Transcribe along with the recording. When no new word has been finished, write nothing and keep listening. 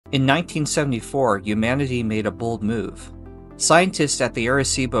In 1974, humanity made a bold move. Scientists at the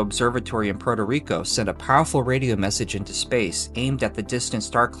Arecibo Observatory in Puerto Rico sent a powerful radio message into space aimed at the distant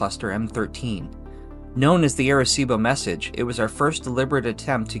star cluster M13. Known as the Arecibo Message, it was our first deliberate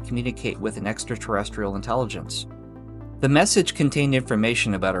attempt to communicate with an extraterrestrial intelligence. The message contained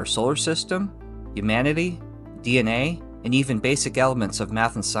information about our solar system, humanity, DNA, and even basic elements of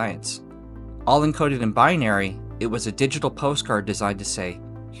math and science. All encoded in binary, it was a digital postcard designed to say,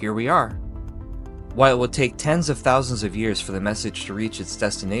 "Here we are." While it would take tens of thousands of years for the message to reach its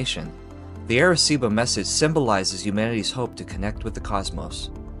destination, the Arecibo Message symbolizes humanity's hope to connect with the cosmos.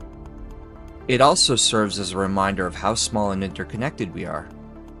 It also serves as a reminder of how small and interconnected we are.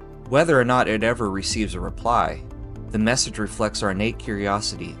 Whether or not it ever receives a reply, the message reflects our innate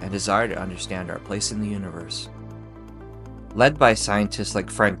curiosity and desire to understand our place in the universe. Led by scientists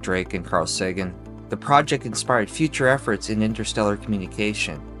like Frank Drake and Carl Sagan, the project inspired future efforts in interstellar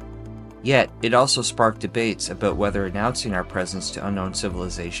communication. Yet, it also sparked debates about whether announcing our presence to unknown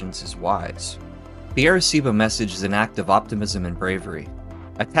civilizations is wise. The Arecibo Message is an act of optimism and bravery,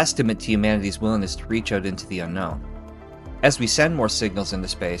 a testament to humanity's willingness to reach out into the unknown. As we send more signals into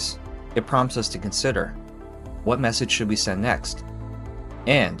space, it prompts us to consider, what message should we send next?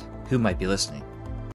 And who might be listening?